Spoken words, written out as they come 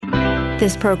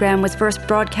This program was first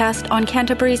broadcast on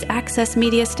Canterbury's access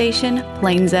media station,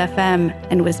 Plains FM,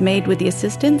 and was made with the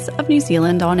assistance of New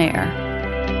Zealand On Air.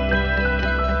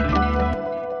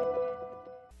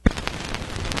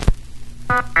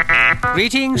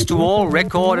 Greetings to all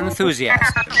record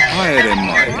enthusiasts. Higher in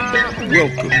mind.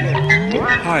 Welcome.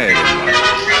 Higher in mind.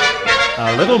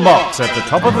 A Little Box at the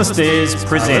Top of the Stairs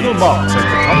presents. A Little Box at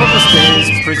the Top of the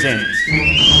Stairs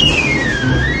presents.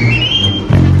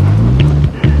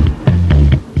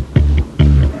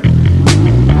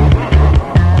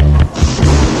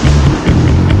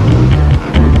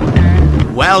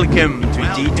 Welcome to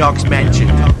Detox Mansion.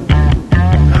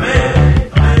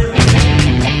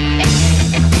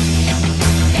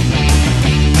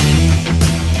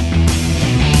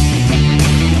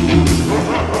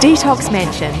 Detox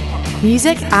Mansion.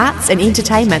 Music, arts and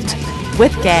entertainment.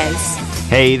 With Gaz.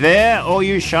 Hey there, all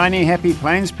you shiny, happy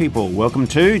Plains people. Welcome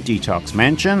to Detox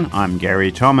Mansion. I'm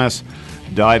Gary Thomas.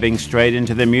 Diving straight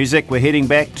into the music, we're heading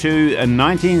back to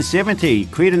 1970,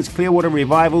 Creedence Clearwater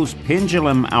Revival's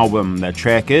Pendulum album. The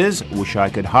track is Wish I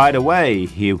Could Hide Away.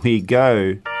 Here we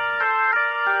go.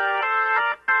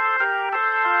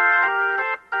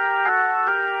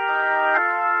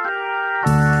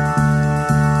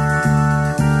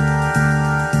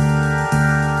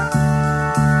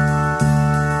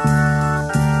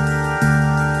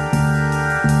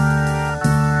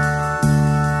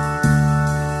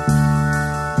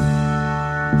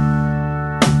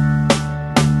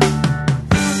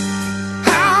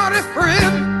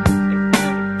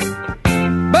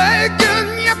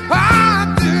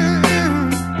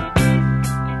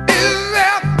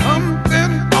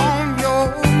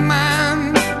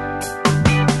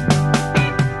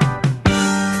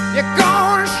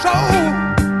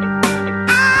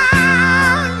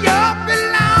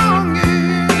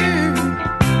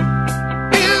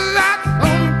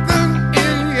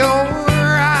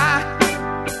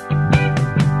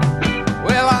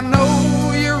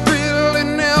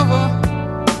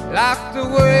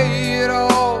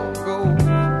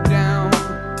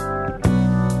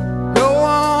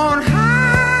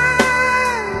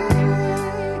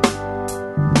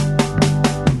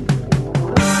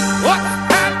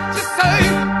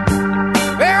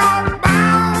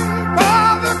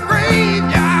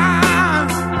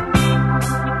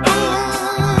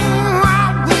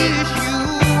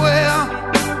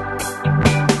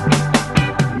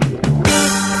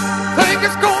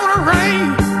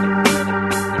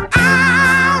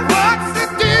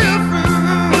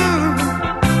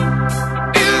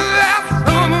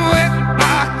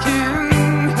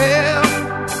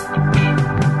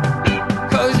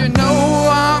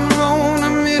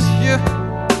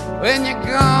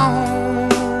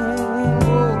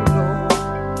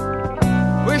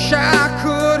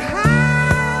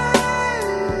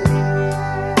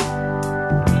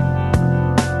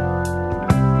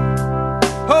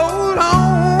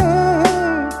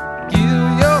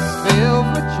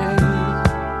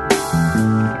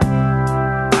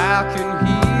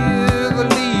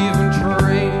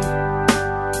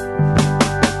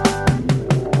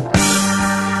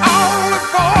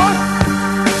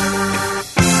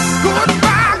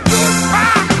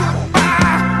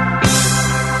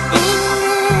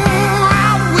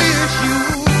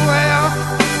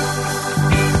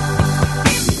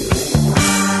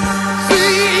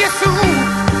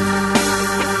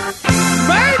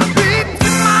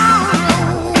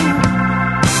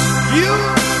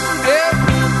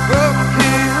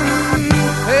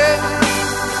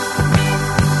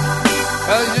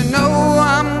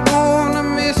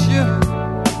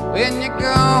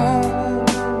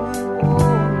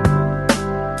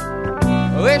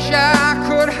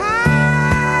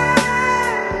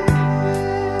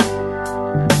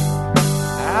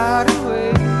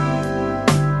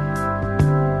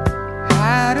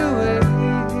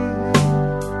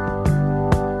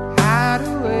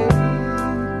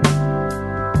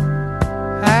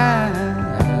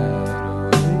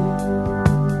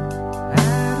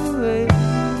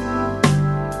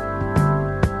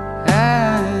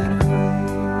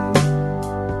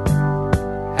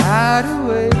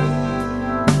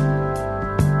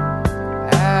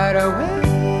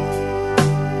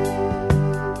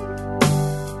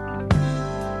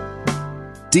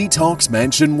 Detox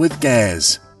Mansion with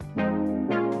Gaz.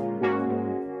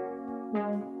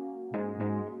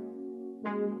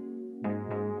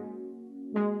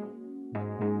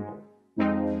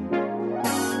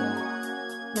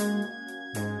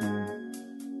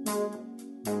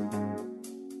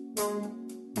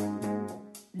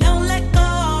 Don't let go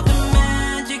of the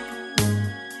magic.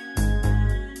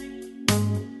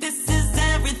 This is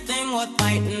everything worth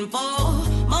fighting for.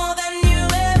 More than you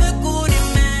ever could.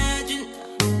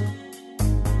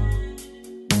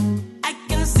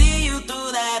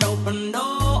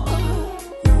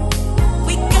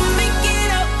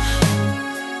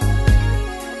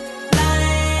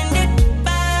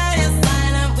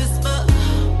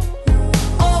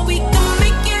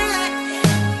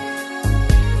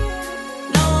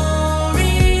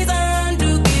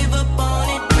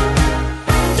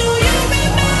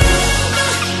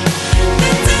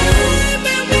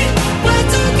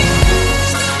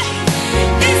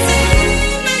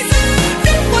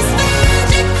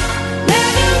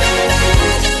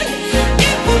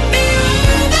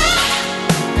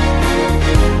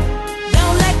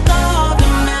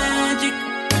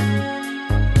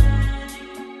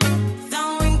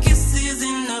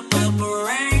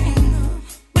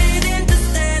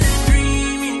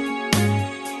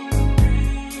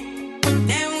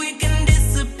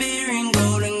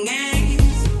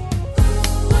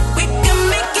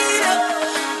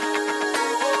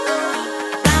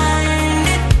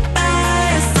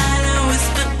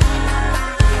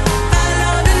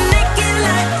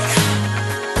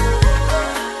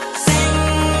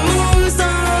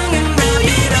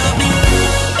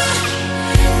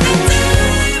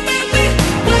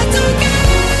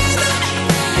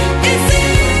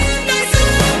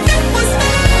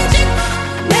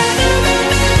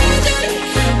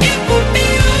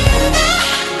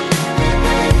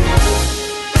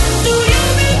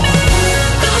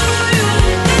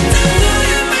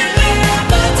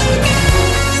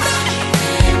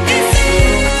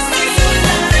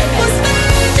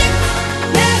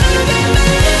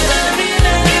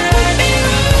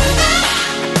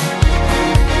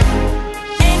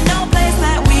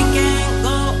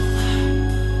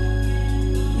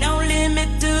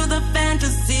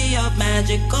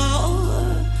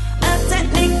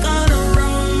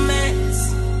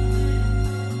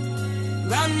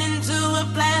 into a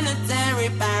planetary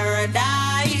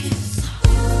paradise.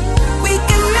 We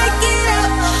can make it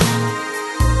up.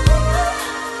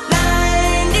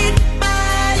 Blinded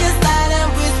by your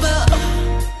silent whisper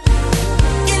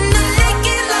in the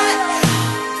naked light,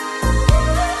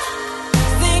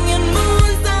 singing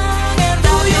moon song. And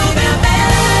do you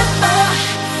remember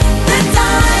the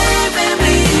time when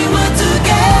we were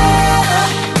together?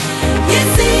 It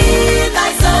seemed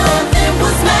like something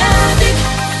was magic.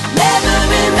 Never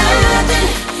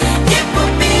imagined it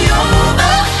would be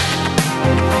over.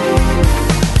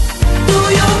 Do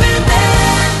you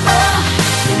remember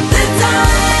the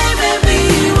time when we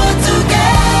were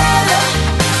together?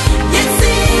 It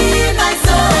seemed like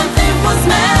something was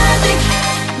magic.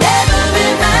 Never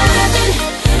imagined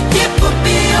it would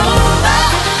be over.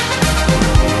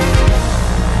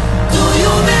 Do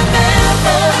you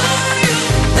remember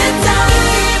the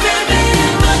time when we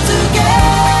were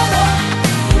together?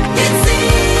 It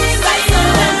seems like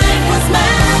something was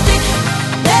magic.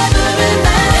 Never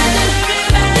imagined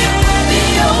it would be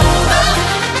over.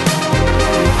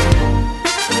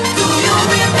 Do you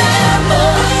remember?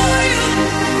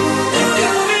 Do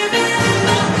you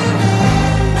remember?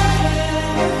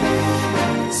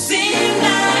 Seemed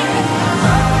like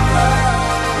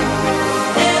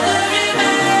never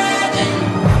imagined.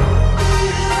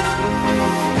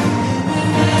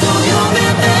 Do you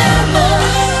remember?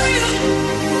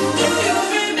 Do you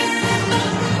remember?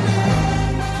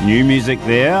 New music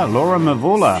there, Laura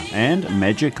Mvula and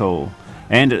Magical.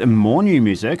 And more new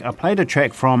music, I played a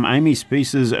track from Amy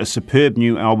Speace's superb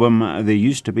new album, There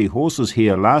Used to Be Horses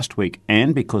Here, last week,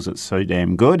 and because it's so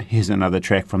damn good, here's another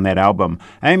track from that album,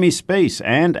 Amy Speace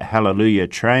and Hallelujah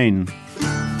Train.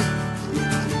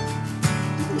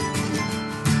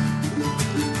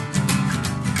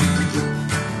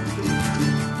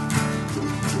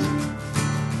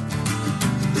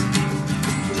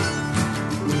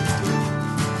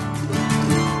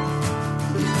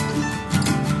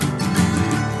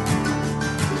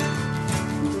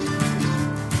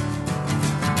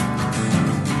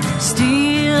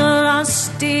 Still on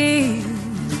still,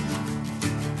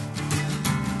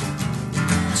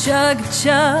 chug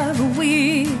chug a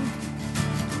wheel,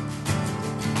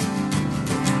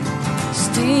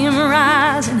 steam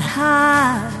rising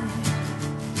high,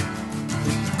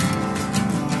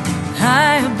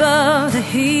 high above the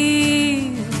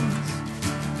hills.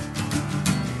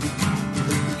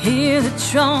 Hear the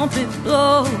trumpet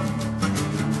blow,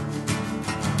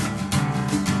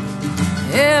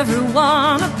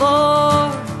 everyone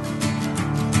aboard,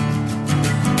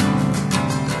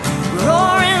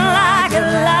 roaring like a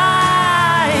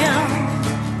lion,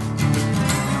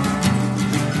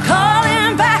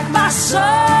 calling back my soul.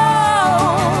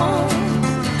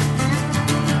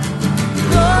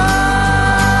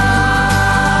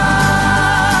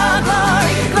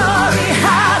 Glory, glory,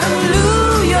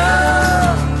 hallelujah.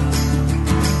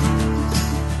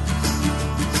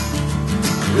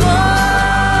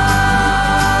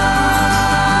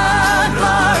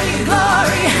 Glory,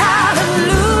 glory,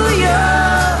 hallelujah.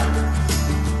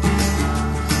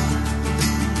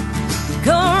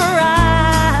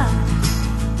 Gonna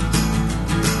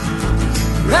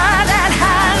ride that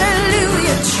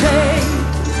hallelujah train.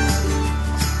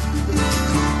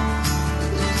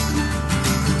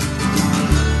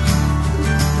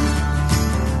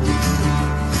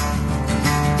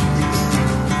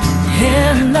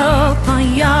 Heading up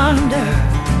on yonder,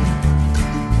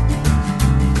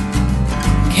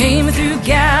 came through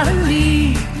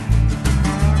Galilee,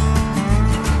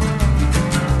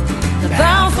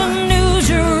 bound for New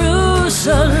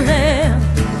Jerusalem,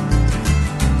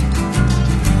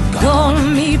 gonna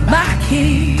meet my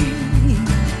King.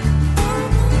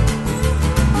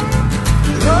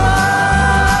 Oh,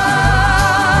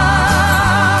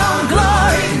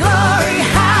 glory, glory,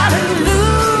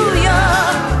 hallelujah.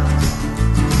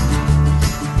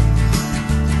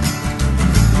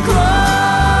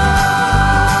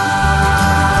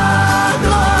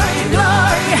 Glory,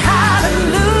 glory,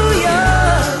 hallelujah.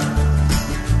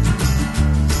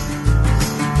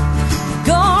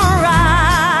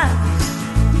 Gonna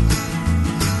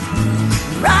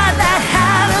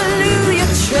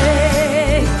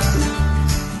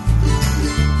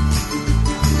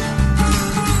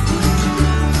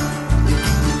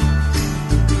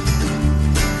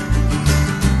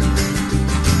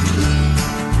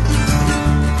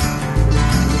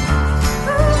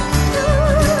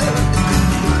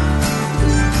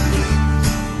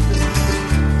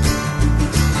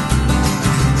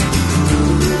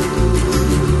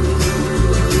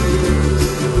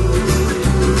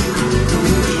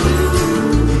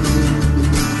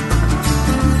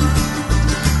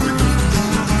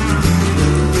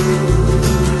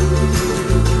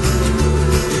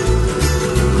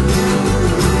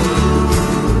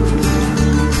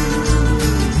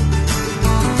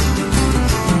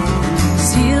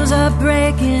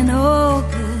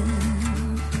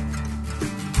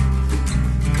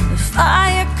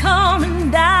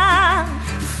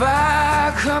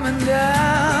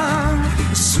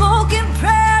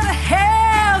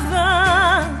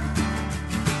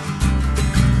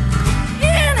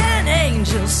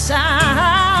angel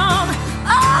sound. Oh,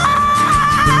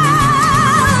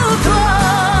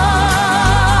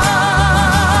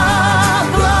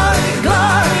 glory,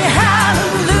 glory,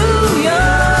 hallelujah.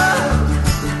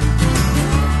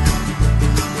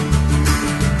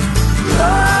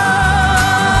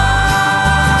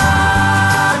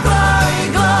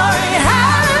 Glory, glory,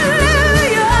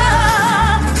 hallelujah.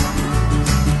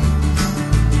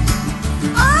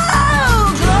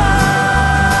 Oh, glory,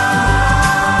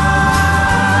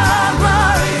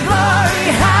 glory,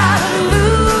 hallelujah.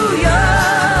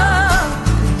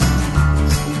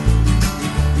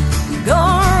 Go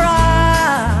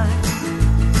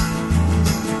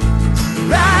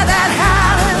ride that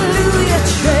hallelujah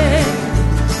train.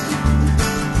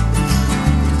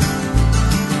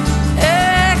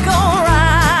 Echo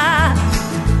ride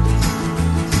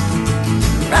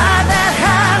that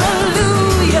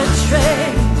hallelujah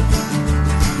train.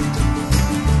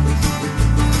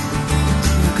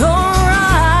 Go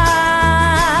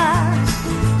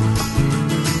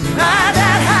ride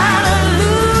that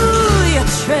hallelujah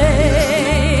train.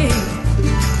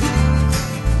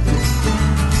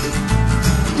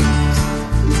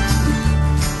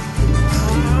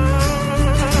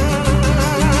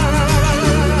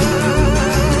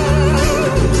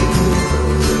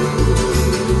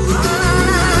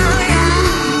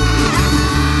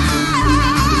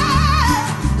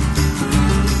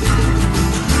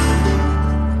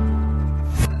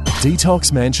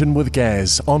 Detox Mansion with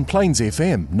Gaz on Plains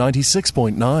FM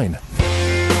 96.9.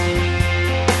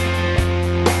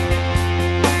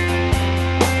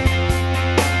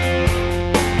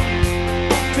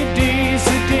 Today's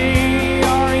the day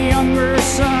our younger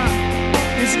son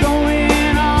is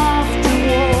going off to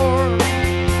war,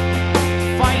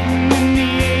 fighting in the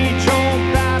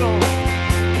age-old battle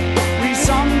we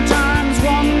sometimes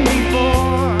won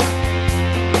before.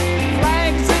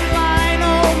 Flags that line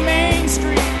old Main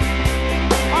Street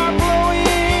are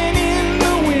blowing in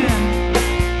the wind.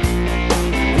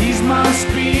 These must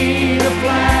be the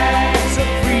flags of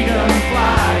freedom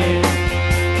flying.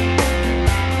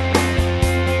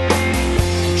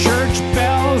 Church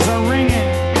bells are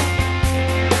ringing,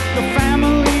 the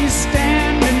families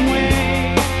stand and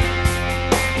wait.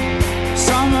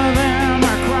 Some of them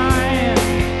are crying,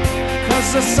 'cause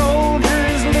the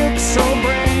soldiers look so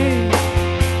brave.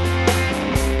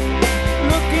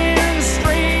 Looking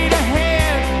straight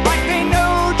ahead, like they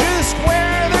know just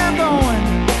where they're going.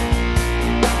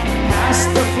 Past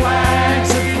the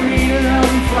flags of freedom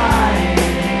flying.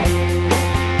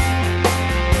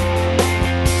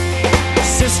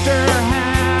 Sister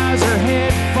has her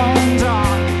headphones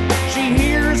on. She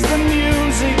hears the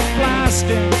music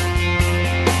blasting.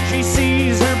 She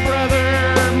sees her brother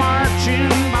marching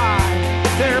by.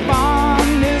 Their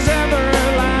bond is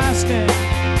everlasting.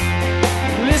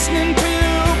 Listening to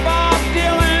Bob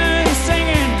Dylan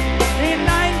singing in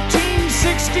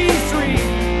 1963.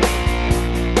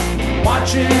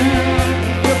 Watching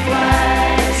the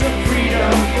flags of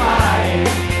freedom flying.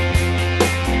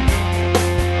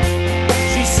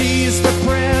 She sees the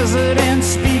president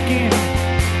speaking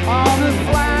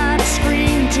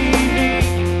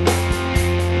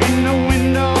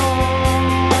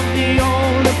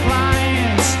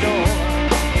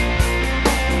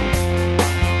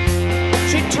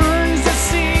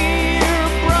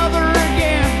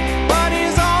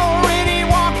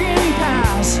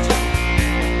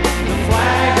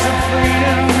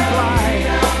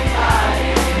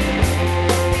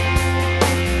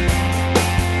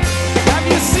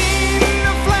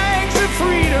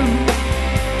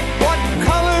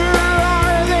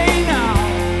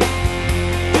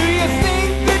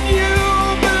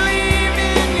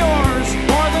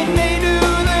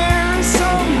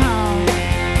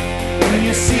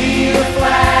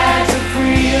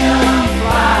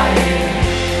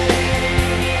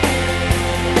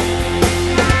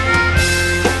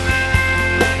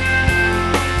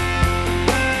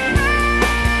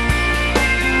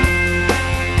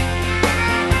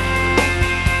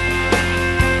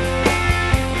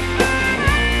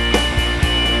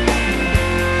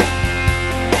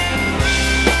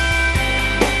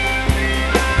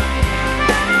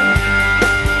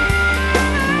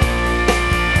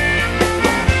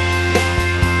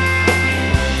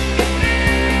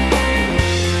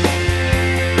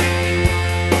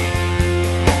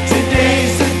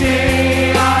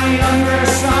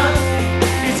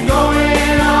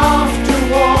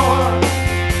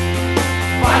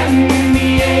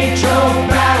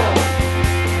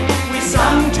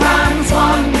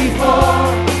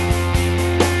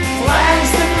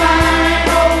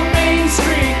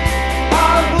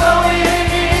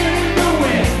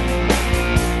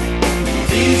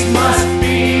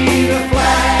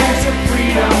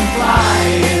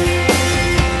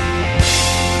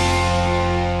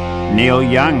Neil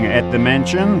Young at the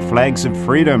Mansion, Flags of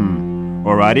Freedom.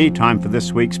 Alrighty, time for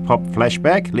this week's pop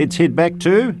flashback. Let's head back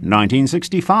to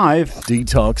 1965.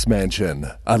 Detox Mansion,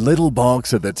 a little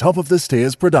box at the top of the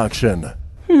stairs production.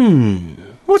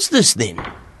 What's this then?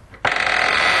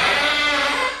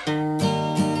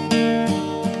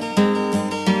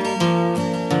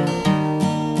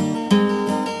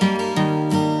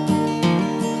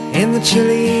 In the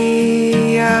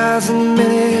chilly hours and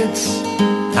minutes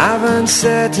of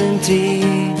uncertainty,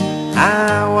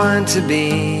 I want to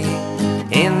be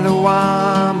in the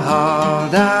warm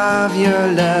heart of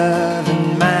your love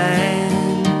and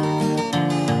mine,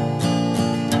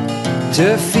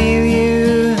 to feel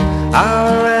you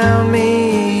all around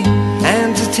me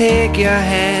and to take your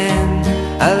hand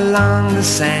along the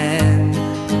sand.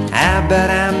 But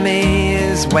I may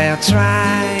as well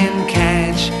try and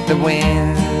catch the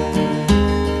wind.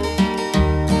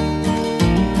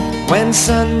 When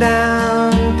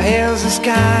sundown pales the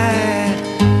sky,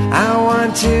 I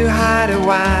want to hide a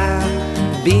while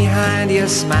behind your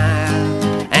smile,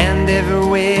 and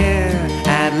everywhere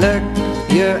I'd look,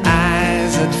 your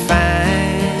eyes would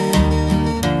find.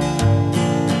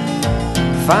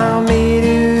 For me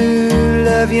to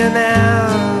love you now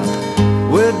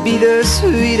would be the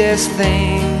sweetest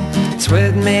thing.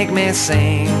 'Twould make me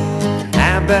sing.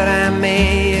 But I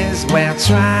may as well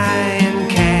try and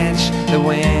catch the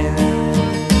wind.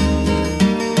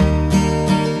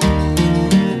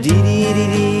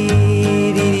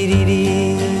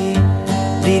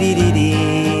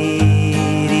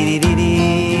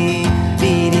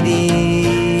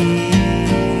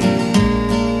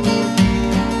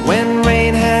 When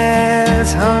rain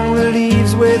has hung the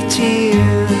leaves with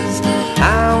tears,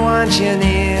 I want you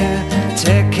near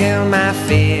to kill my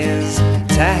fears,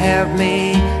 to help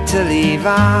me to leave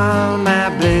all my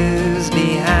blues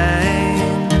behind.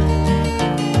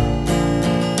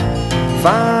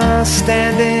 For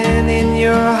standing in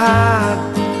your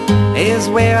heart is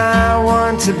where I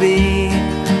want to be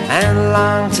and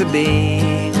long to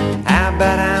be.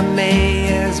 But I may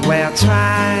as well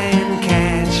try and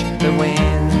catch the wind.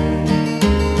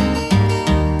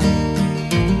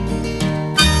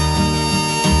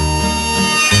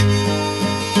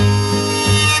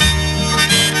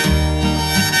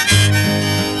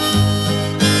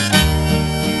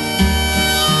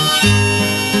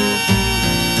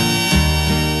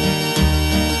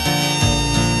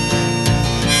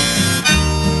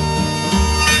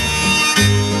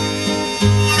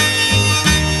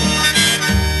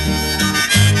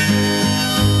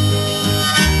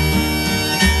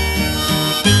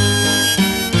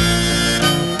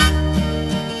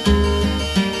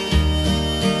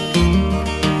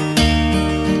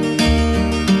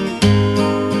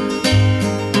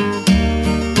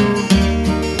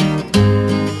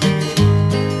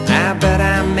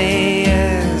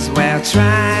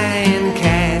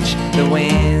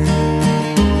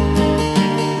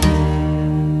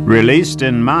 Released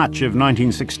in March of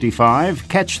 1965,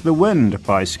 Catch the Wind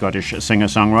by Scottish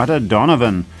singer-songwriter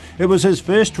Donovan. It was his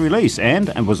first release and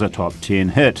it was a top 10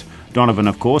 hit. Donovan,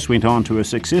 of course, went on to a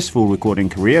successful recording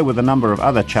career with a number of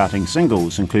other charting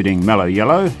singles, including Mellow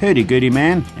Yellow, Hurdy Gurdy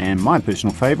Man, and my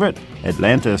personal favourite,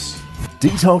 Atlantis.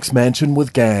 Detox Mansion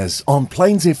with Gaz on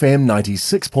Plains FM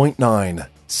 96.9.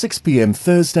 6 p.m.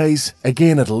 Thursdays,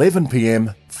 again at 11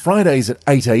 p.m, Fridays at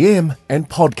 8 a.m, and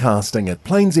podcasting at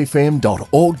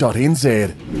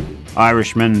plainsfm.org.nz.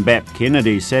 Irishman Bap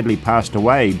Kennedy sadly passed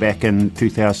away back in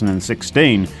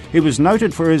 2016. He was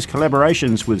noted for his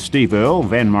collaborations with Steve Earle,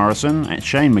 Van Morrison,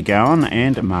 Shane MacGowan,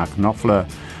 and Mark Knopfler.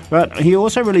 But he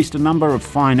also released a number of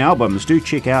fine albums. Do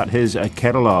check out his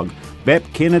catalogue. Bap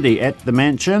Kennedy at the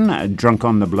Mansion, Drunk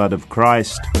on the Blood of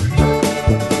Christ.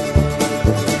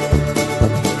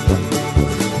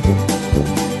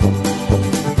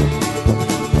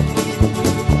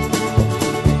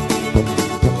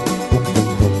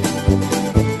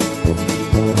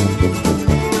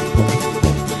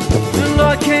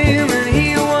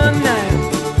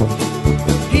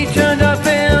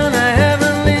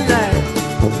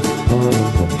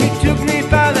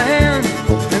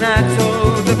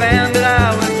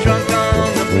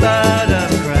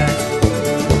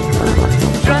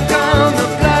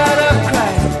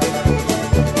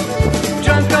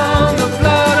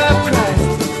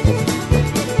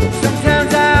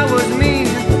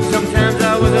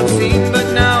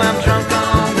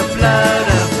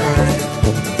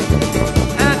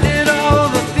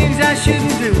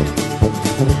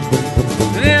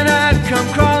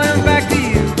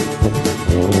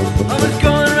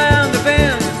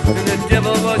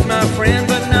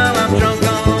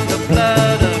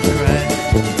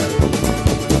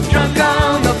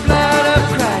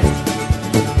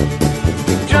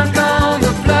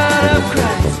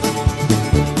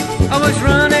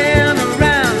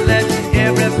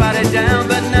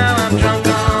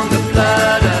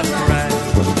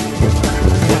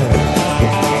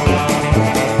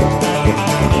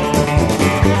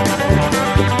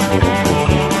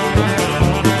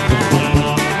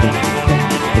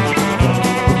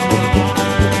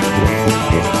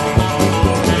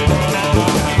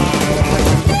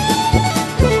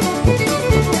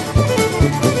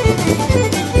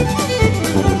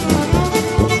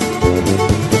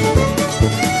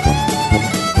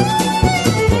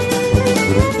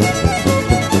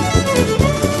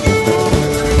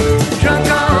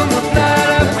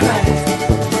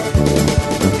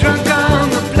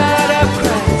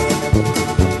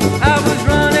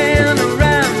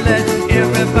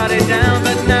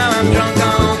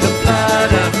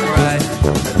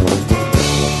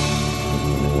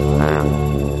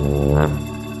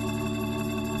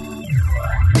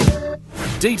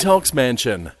 Detox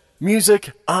Mansion.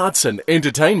 Music, arts and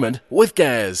entertainment with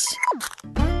Gaz.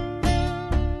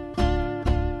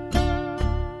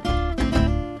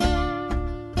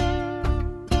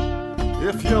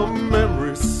 If your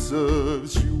memory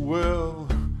serves you well,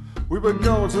 we were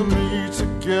going to meet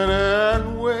again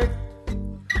and wait.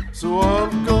 So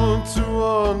I'm going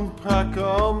to unpack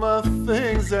all my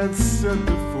things and send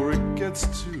before it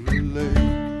gets too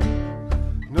late.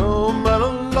 No matter,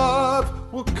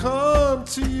 love will come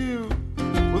to you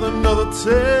with another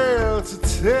tale to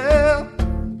tell.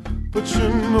 But you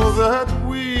know that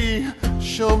we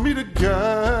shall meet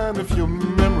again if your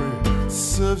memory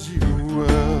serves you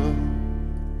well.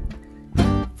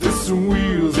 This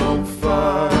wheel's on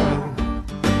fire,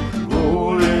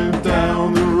 rolling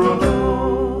down the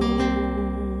road.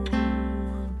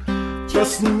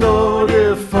 Just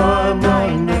notify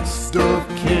my next of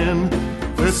kin,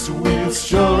 this wheel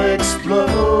shall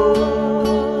explode.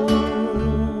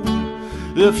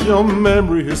 If your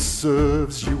memory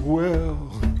serves you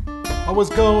well, I was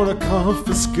gonna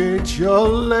confiscate your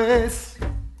lace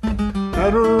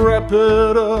and wrap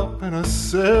it up in a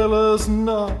sailor's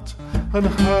knot and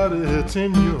hide it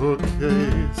in your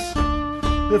case.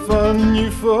 If I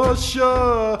knew for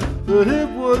sure that it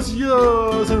was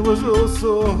yours, it was oh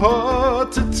so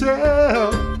hard to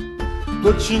tell.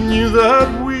 But you knew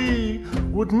that we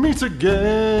would meet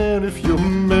again if your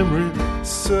memory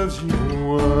serves you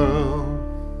well.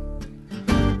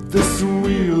 This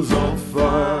wheel's on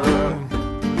fire,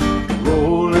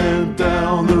 rolling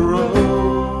down the road.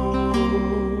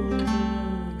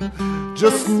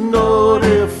 Just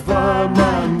notify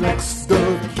my next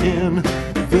of kin,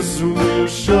 this wheel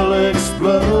shall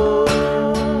explode.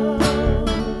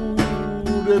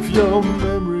 If your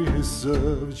memory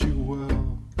serves you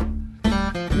well,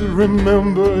 you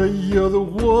remember you're the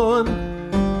one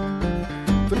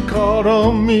that called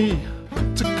on me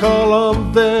to call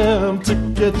on them to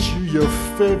get you your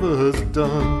favors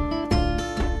done.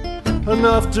 And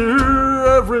after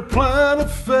every plan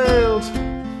had failed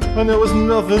and there was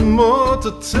nothing more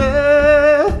to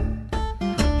tell,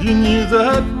 you knew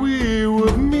that we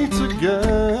would meet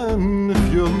again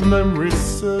if your memory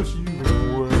serves you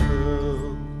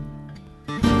well.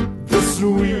 This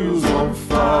wheel's on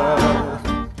fire,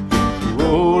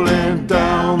 rolling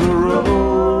down the road.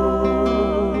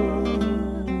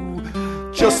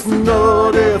 Just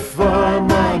notify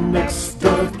my next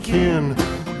of kin,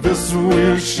 this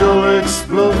wheel shall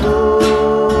explode.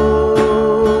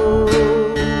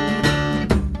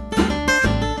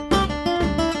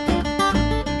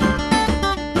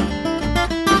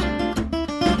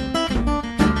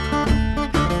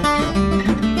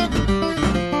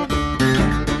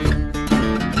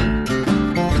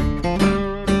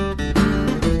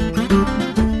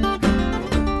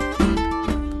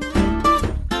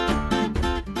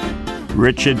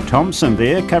 Richard Thompson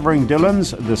there, covering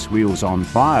Dylan's This Wheel's on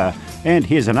Fire. And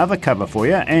here's another cover for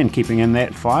you, and keeping in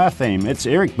that fire theme, it's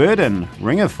Eric Burdon,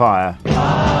 Ring of Fire.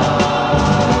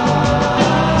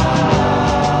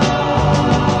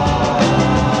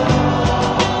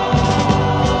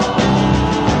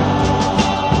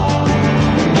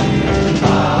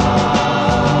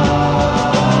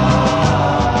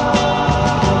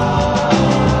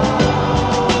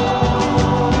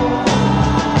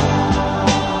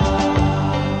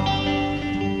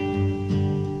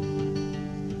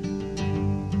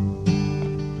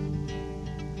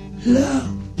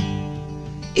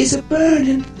 Is a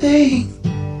burning thing,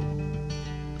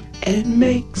 and it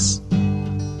makes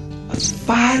us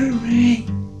fire ring.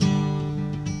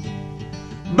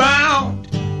 Bound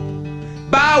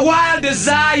by wild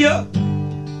desire,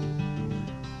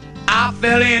 I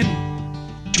fell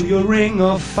into your ring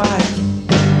of fire.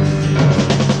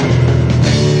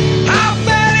 I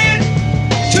fell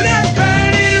into that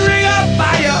burning ring of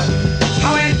fire. I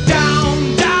went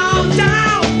down, down,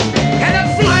 down, and the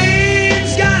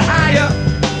flames got higher.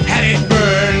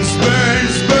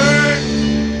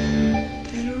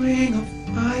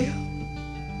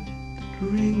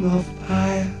 Of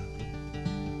fire,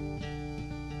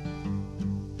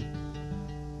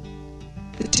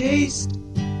 the taste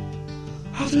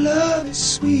of love is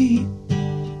sweet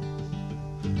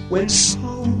when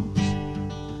souls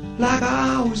like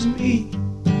ours meet.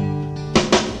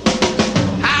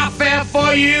 I fell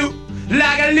for you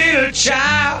like a little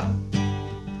child.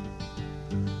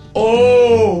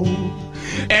 Oh,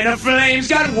 and the flames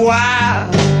got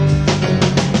wild.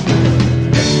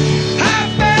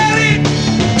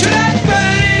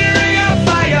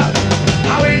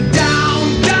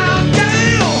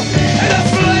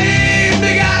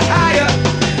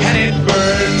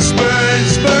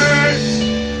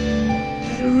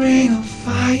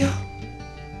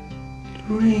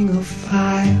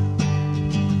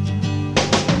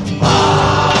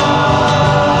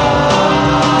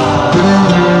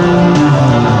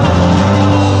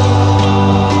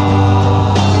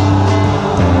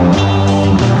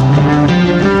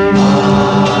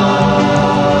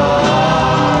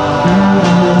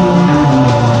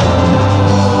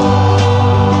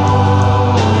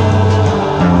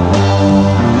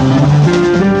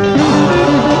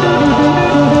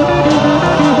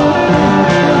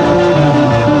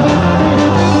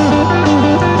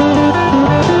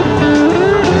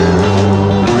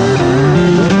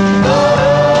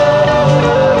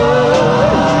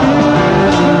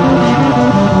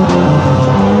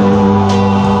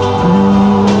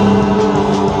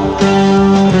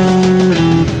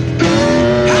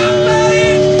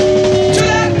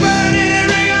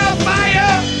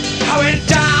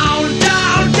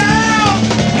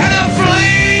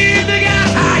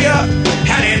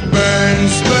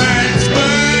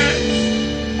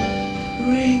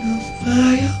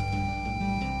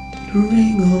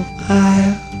 of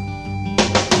fire.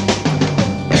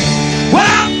 Well,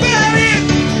 I'm buried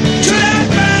to that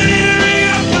burning ring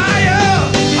of fire.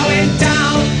 I went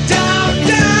down, down,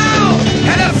 down,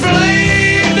 and the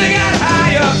flame they got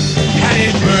higher, and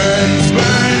it burns,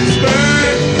 burns,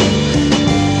 burns.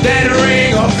 That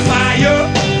ring of fire,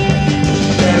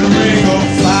 that ring of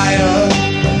fire.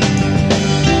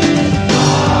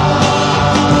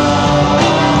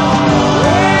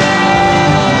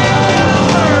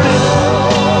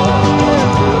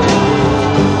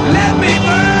 Let me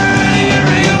burn in the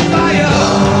ring of fire.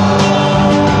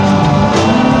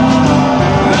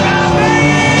 Look out,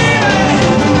 baby.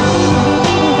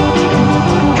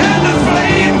 And the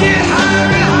flame get higher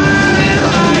and higher and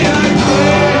higher.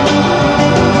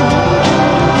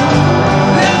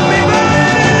 Let me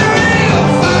burn in the ring of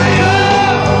fire.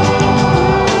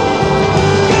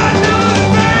 God knows it's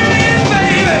burning,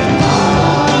 baby.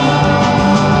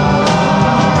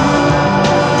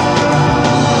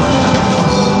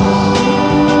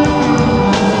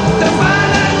 The fire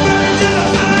that burns is the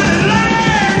fire that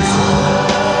lasts.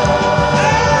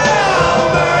 I'm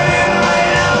burning right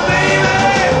now, baby.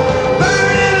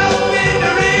 Burning up in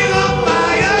the ring of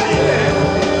fire, yeah.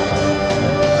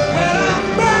 Well, I'm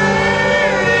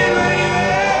burning, baby.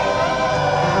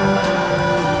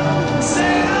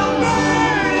 Say I'm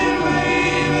burning,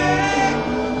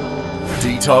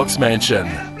 baby. Detox Mansion.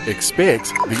 Expect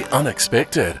the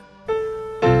unexpected.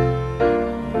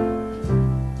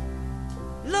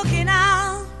 Looking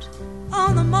out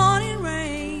on the morning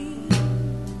rain,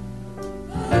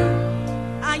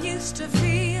 I used to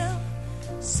feel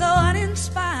so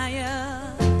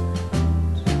uninspired.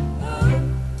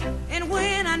 And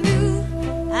when I knew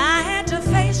I had to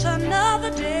face another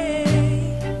day,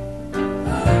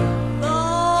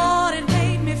 Lord, it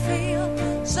made me feel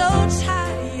so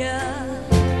tired.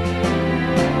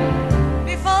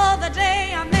 Before the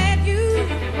day I met you,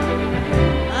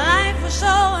 life was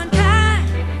so unkind,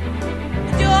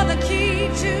 and you're the key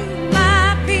to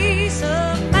my peace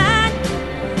of mind.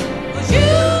 'Cause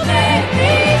you make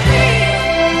me feel,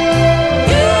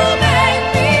 you make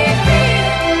me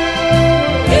feel,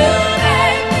 you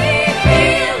make me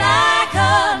feel like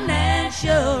a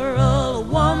natural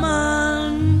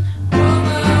woman.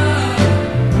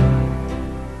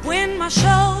 When my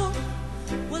soul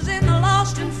was in the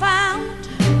lost and found,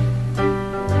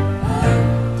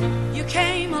 you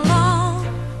came along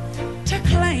to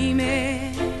claim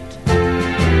it.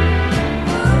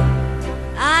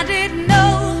 I didn't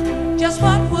know just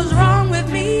what was wrong with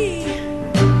me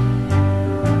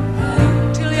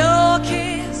till your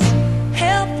kiss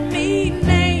helped me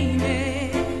name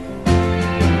it.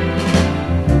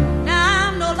 Now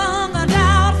I'm no longer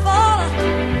doubtful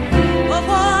of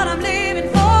what I'm living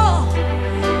for.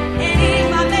 And if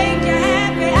I make you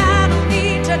happy, I don't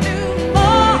need to do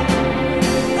more.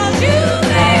 'Cause you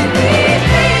make me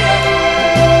feel,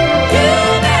 you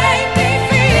make me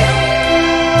feel,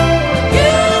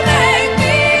 you make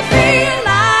me feel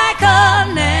like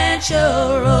a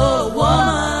natural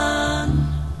woman.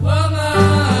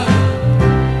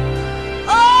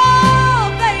 Oh,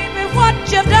 baby, what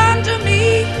you've done to me,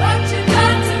 what you've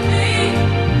done to me.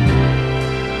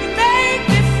 You make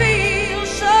me feel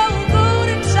so good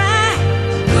inside,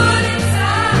 good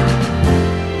inside.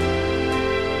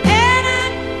 And I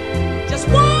just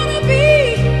wanna be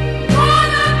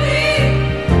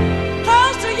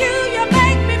close to you. You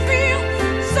make me feel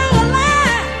so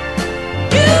alive.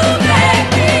 You make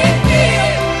me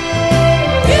feel,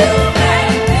 you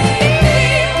make me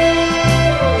feel,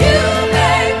 you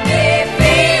make me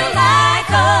feel like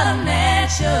a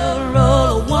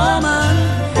natural woman.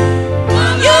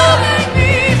 You make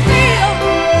me feel,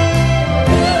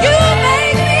 you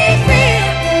make me feel,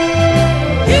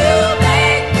 you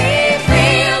make me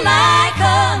feel like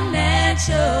a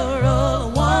natural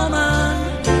woman.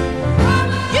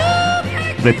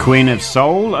 The Queen of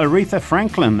Soul, Aretha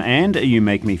Franklin, and You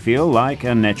Make Me Feel Like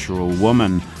a Natural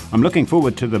Woman. I'm looking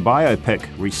forward to the biopic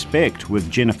Respect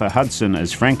with Jennifer Hudson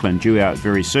as Franklin, due out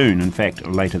very soon, in fact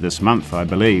later this month I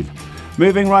believe.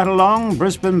 Moving right along,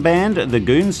 Brisbane band The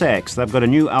Goon. They've got a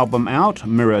new album out,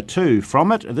 Mirror 2.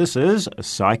 From it, this is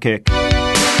Psychic.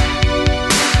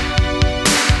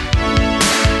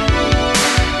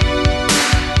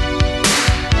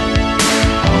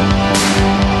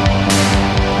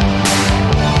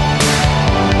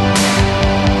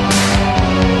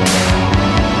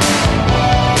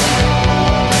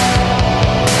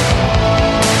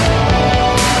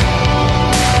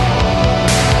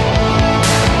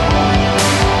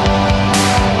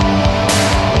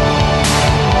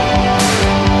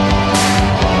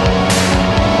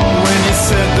 When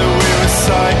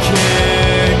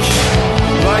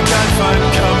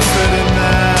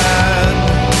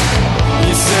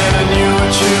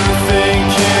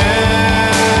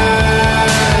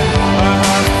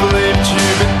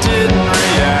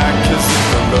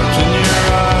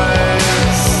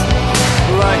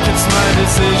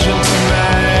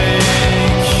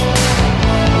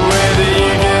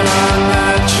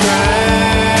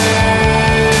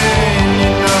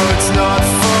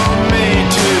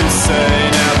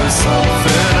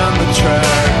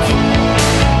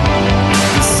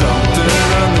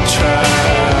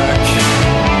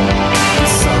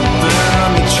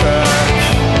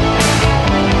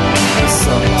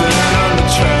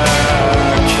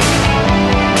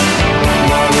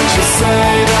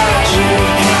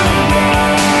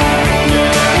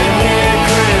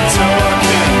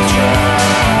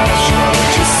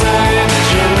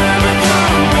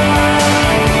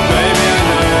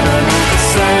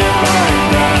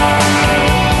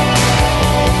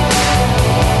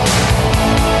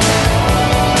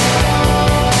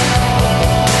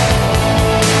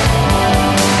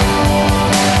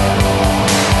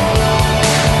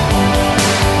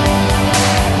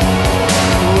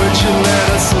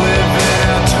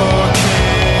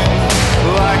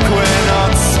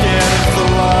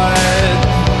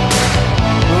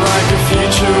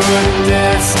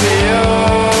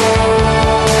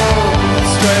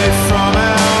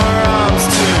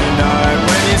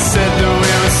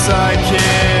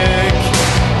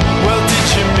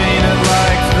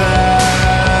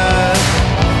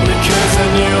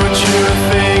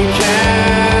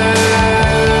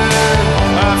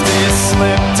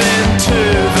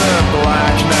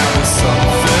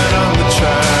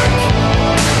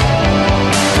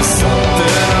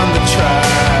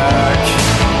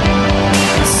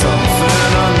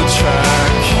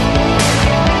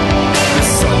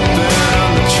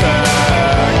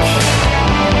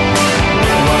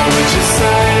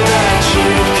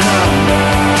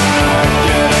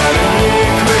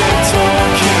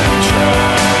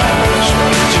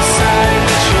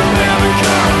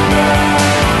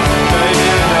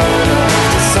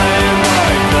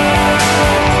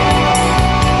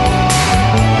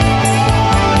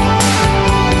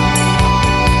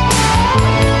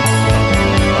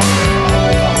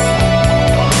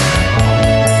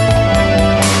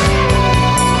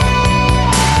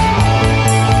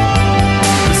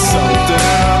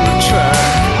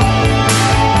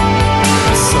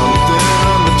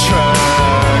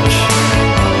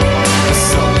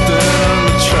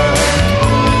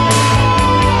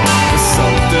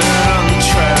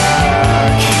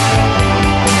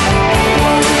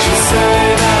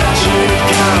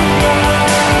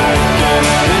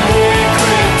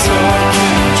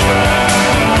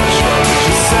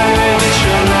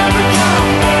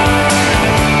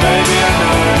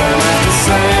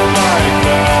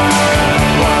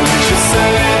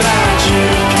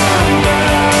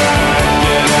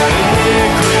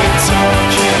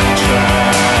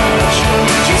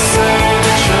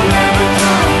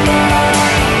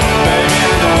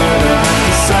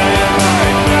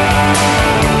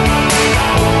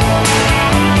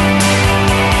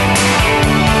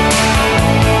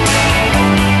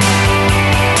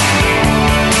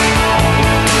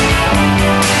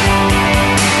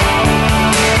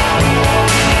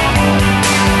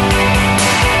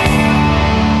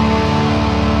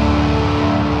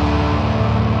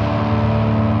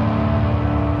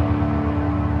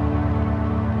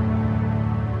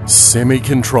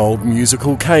Semi-controlled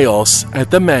musical chaos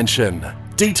at the Mansion.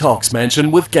 Detox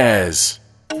Mansion with Gaz.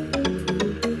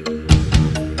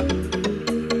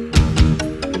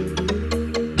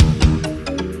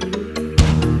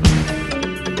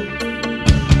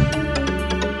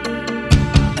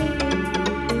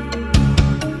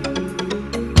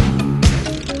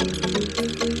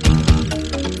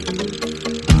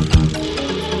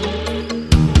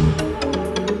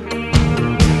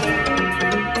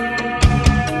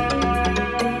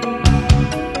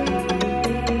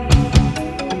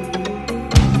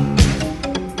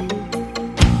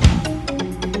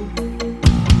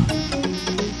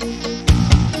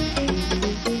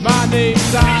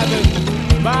 name's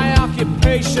Ivan, my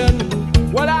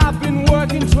occupation. Well, I've been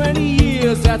working 20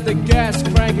 years at the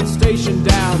Gaskrankenstation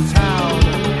downtown.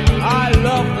 I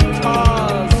love the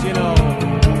cars, you know.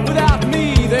 Without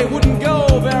me, they wouldn't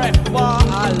go very far.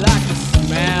 I like the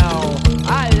smell,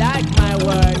 I like my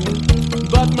work.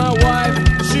 But my wife,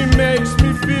 she makes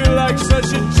me feel like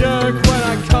such a jerk when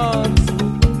I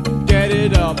can't get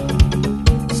it up.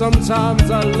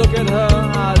 Sometimes I look at her,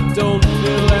 I don't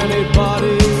feel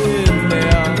anybody in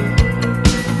there.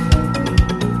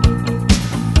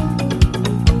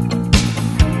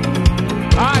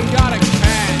 I got a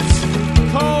cat,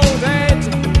 cold Ed.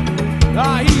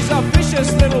 He's a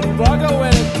vicious little bugger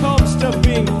when it comes to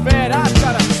being fed. I've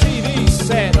got a TV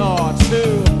set or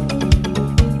two,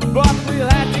 but we'll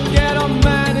have to get a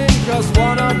man in, 'cause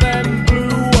one of them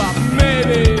blew up.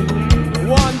 Maybe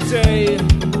one day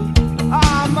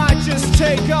I might just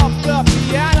take up the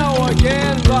piano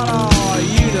again, but oh,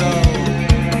 you know,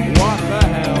 what the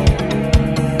hell.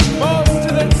 Most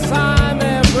of the time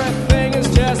everything is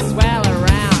just swell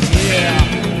around here.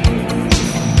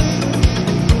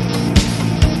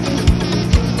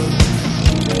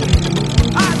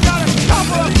 I've got a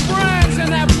couple of friends and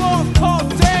they're both called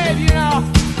Dave, you know.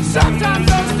 Sometimes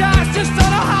those guys just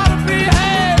don't know how to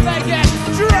behave. They get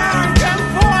drunk and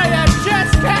boy, you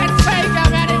just can't take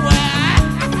them anywhere.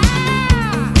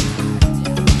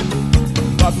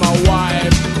 But my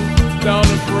wife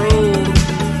don't approve,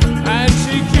 and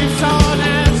she keeps on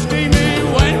asking me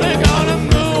when we're gonna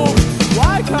move.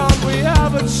 Why can't we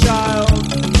have a child?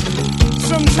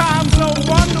 Sometimes I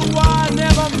wonder why I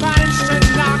never managed to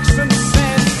knock some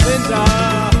sense into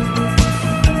her.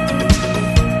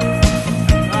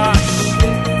 Ah,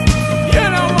 shit. You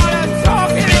know what I'm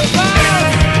talking about.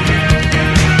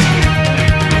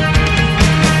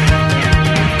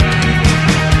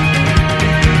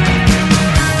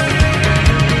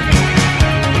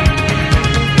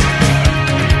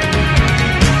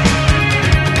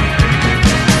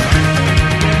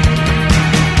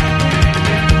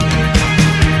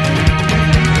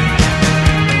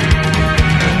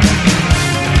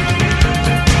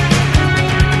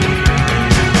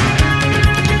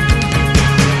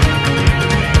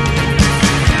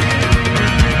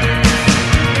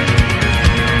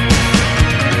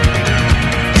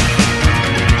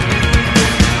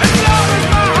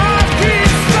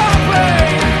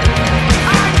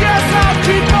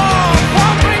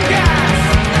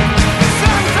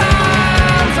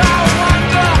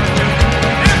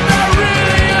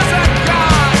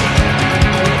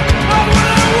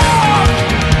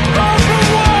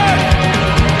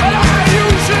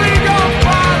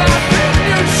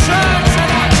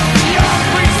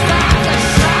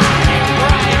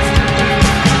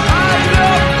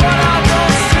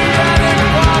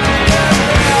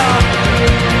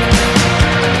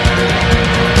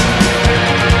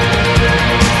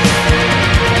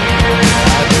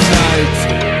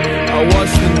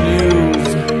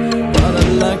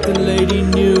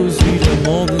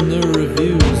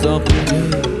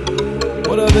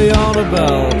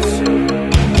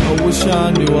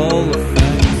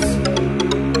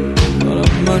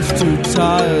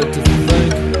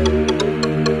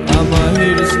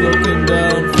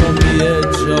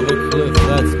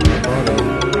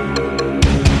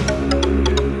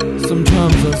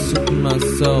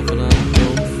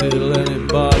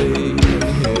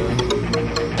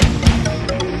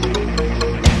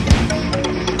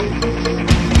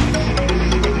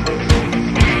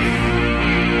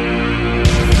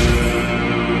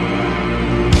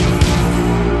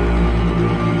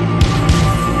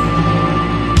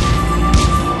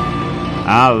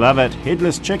 I love it.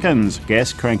 Headless Chickens,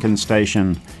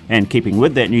 Gaskrankenstation. And keeping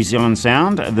with that New Zealand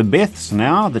sound, the Beths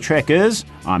now. The track is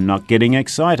I'm Not Getting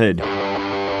Excited. Not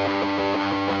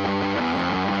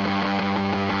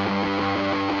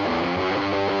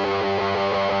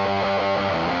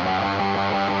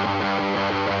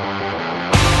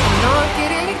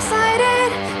getting excited,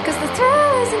 'cause the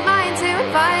thrill isn't mine to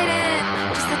invite it.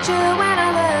 Just the chill when I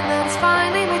learn that it's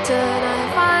finally my turn.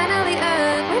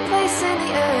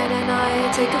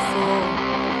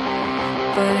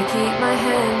 but I keep my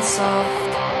hands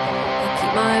soft. I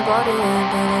keep my body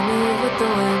limp and I move with the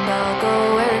wind. I'll go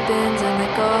where it bends and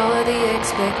let go of the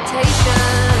expectation.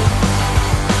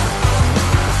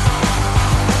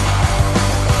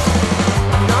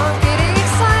 I'm not getting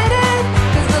excited,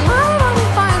 'cause the light on the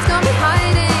fire's got me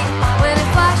hiding. When it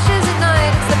flashes at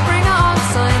night, it's the bringer of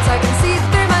signs. I can see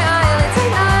through my eyelids, I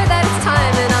know that it's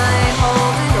time, and I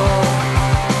hold it all,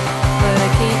 but I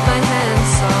keep my hands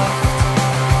soft.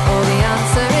 All the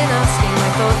answer in asking, my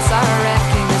thoughts are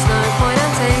wrecking. There's no point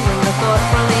untangling the thought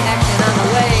from the action. I'm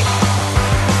awake.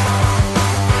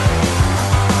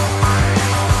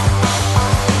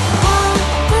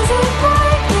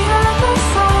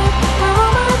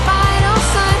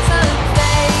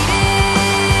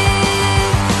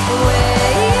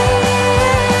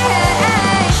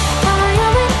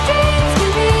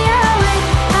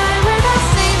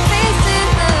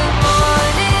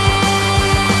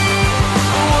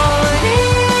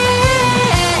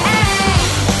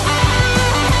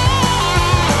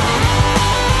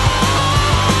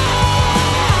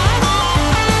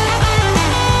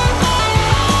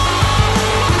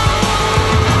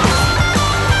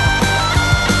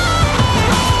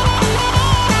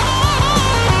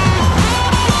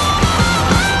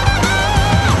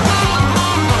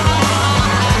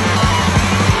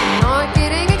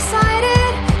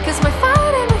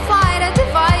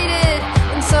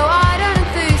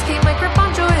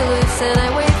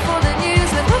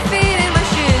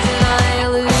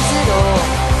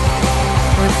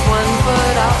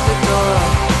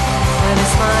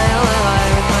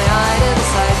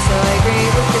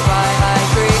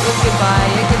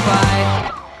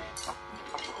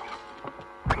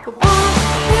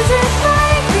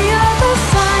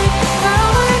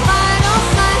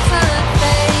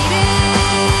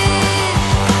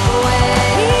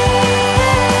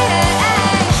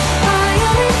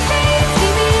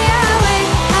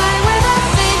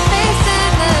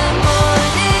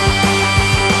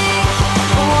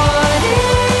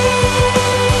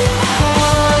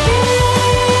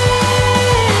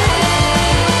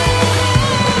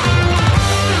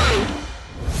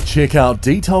 Check out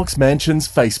Detox Mansion's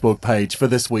Facebook page for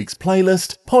this week's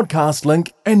playlist, podcast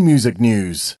link, and music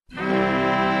news.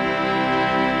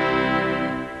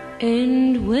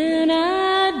 And when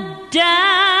I die,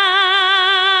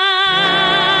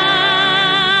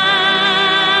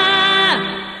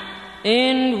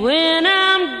 and when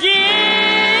I'm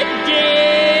dead,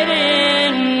 dead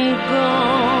and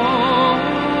gone,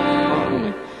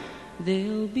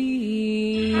 there'll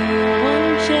be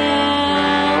one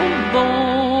child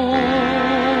born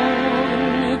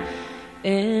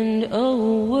and a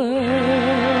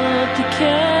world to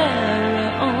carry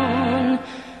on,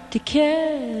 to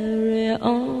carry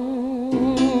on.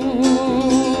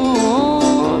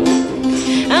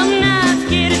 I'm not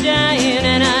scared of dying,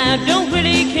 and I don't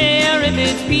really care if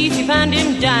it's peace you find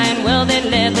him dying. Well,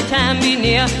 then let the time be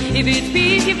near. If it's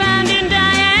peace you find him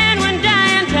dying, when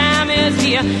dying time is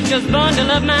here, just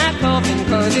bundle up my coffin,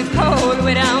 'cause it's cold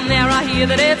way down there. I hear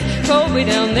that it's cold way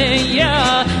down there,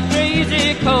 yeah,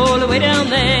 crazy cold way down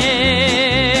there.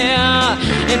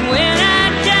 And when I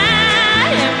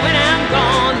die, and when I'm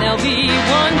gone, there'll be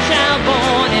one child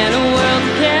born and a world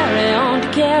to carry on, to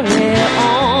carry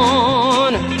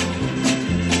on.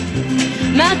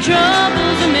 My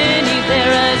troubles are many,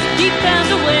 they're as deep as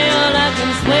a well. I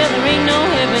can swear there ain't no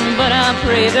heaven, but I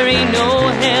pray there ain't no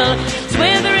hell.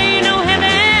 Swear there ain't no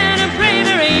heaven, I pray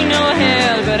there ain't no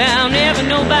hell. But I'll never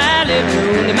know by living,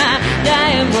 only my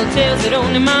dying will tell. Said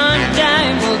only my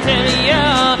dying will tell,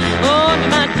 yeah, only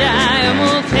my dying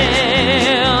will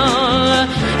tell.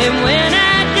 And when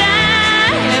I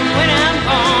die, and when I'm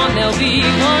gone, there'll be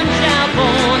one child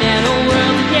born and a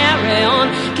world to carry on,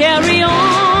 carry on.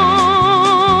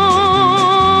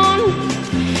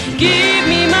 Give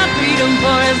me my freedom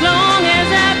for as long as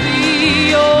I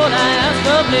be. All I ask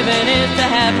of living is to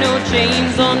have no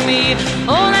chains on me.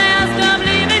 All I ask of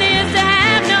living is to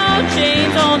have no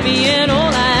chains on me. And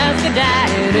all I ask of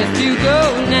dying is to go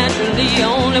naturally. I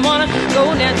only wanna go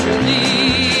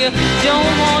naturally.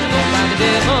 Don't wanna go by the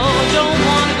devil, don't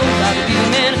wanna go by the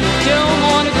human, don't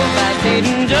wanna go by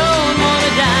Satan, don't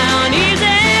wanna die on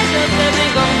easy, just let me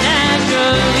go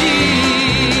naturally.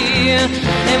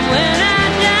 And when I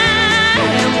die,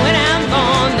 and when I'm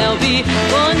gone, there'll be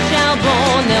one child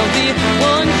born, there'll be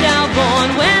one child born.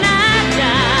 When I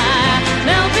die,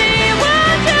 there'll be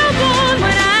one child born.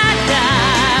 When I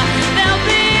die, there'll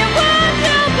be one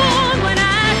child born. When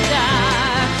I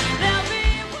die, there'll be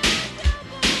one child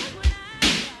born.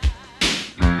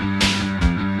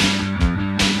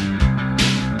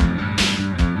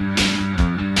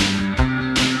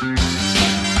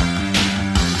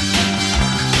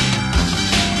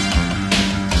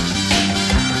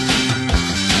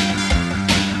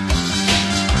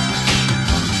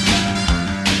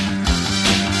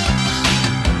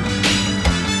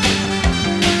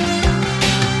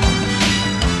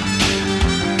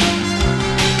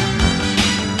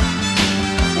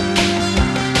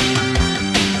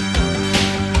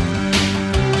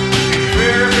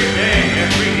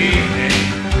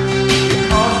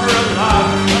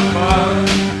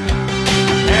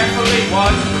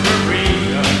 was for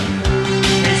Aretha,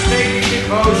 painstaking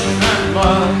devotion and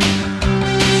love,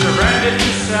 surrendered to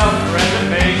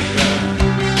self-preservation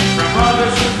from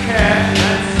others who care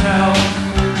themselves.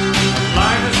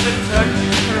 Blindness that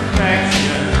touches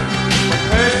perfection, but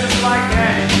hers just like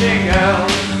anything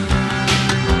else.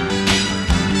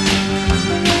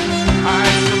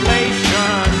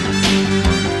 Isolation,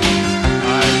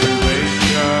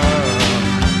 isolation,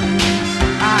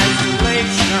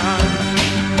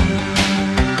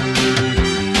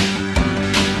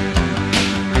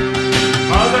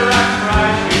 Mother, I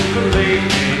cried, you believe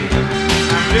me.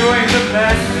 I'm doing the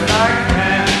best that I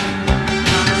can.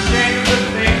 I'm ashamed of the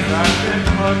things I've been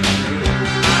put through.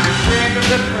 I'm ashamed of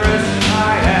the person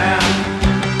I am.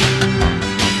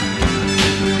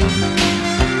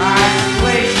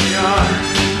 Isolation,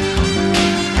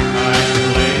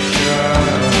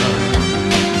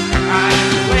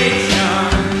 isolation,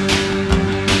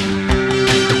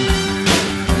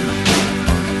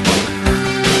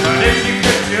 but if you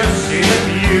could just see the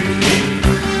beauty,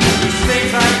 these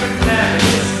things I could never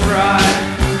describe.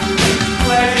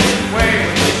 Pleasures and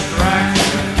wayward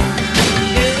distraction,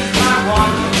 this is my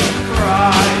wonderful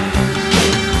pride.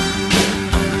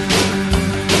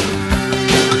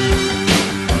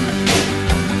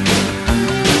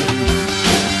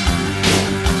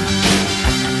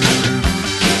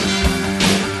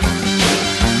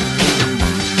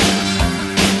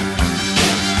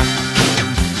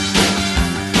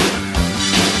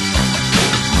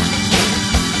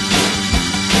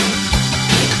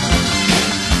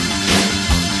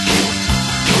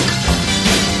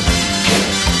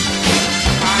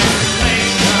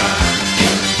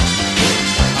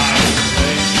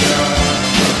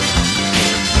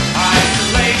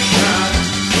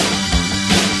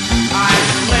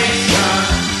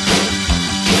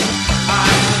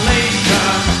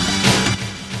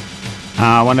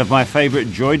 One of my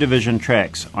favourite Joy Division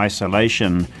tracks,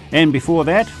 Isolation. And before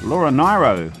that, Laura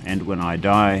Nyro and When I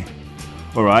Die.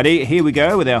 Alrighty, here we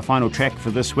go with our final track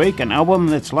for this week, an album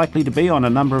that's likely to be on a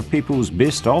number of people's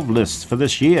best of lists for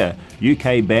this year.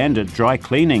 UK band Dry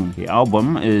Cleaning. The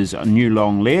album is New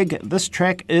Long Leg. This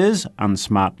track is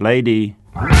Unsmart Lady.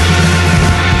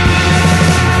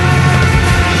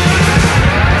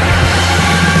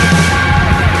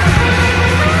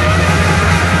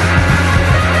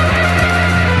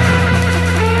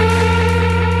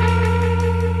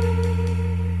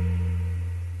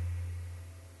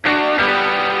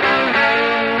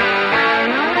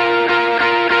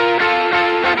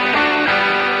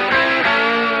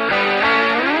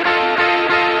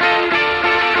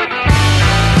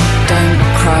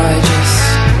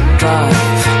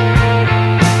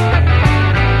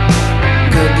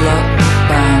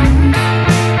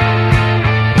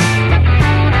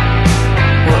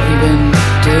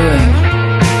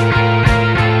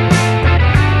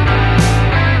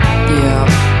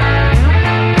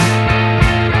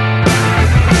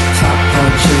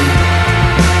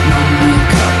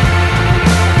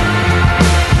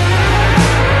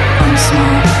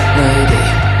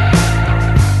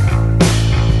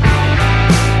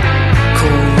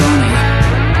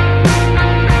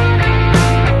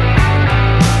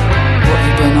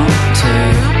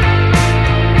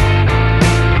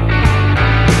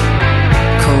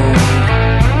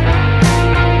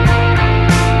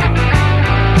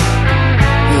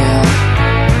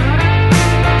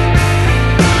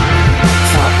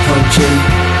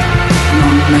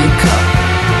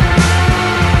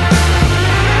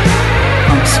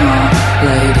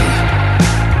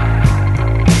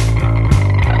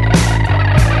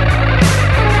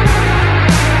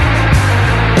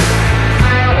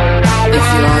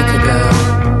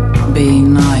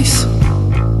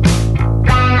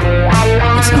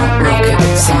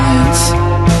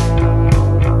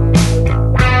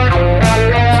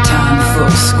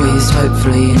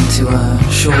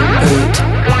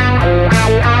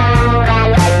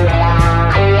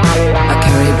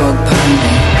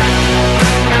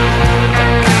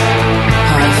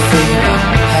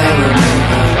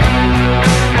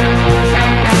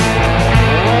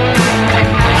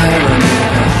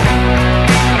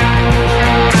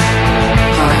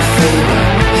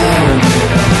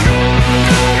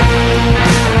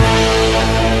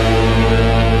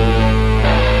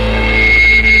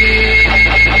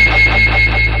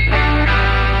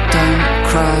 Don't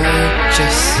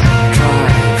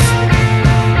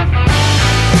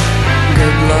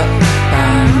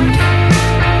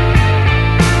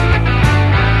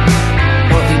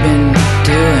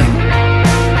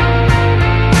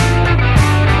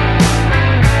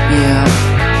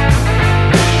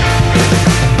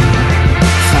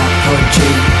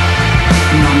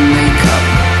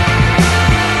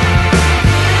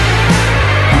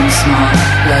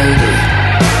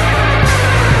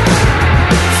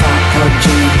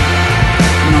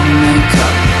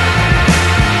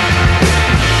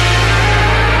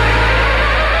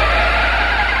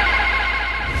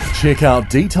Check out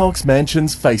Detox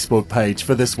Mansion's Facebook page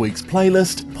for this week's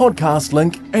playlist, podcast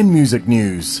link, and music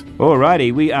news.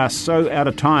 Alrighty, we are so out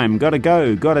of time. Gotta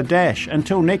go, gotta dash.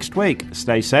 Until next week,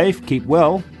 stay safe, keep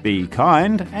well, be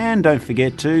kind, and don't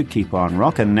forget to keep on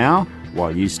rockin' now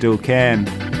while you still can.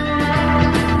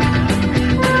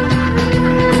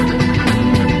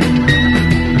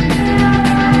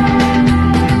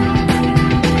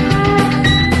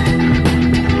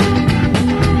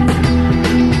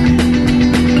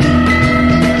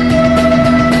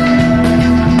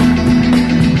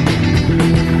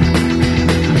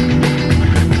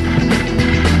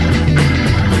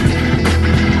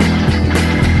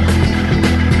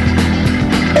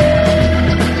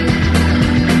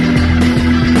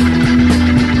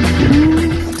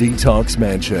 Detox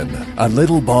Mansion, a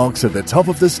Little Box at the Top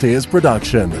of the Stairs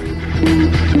production.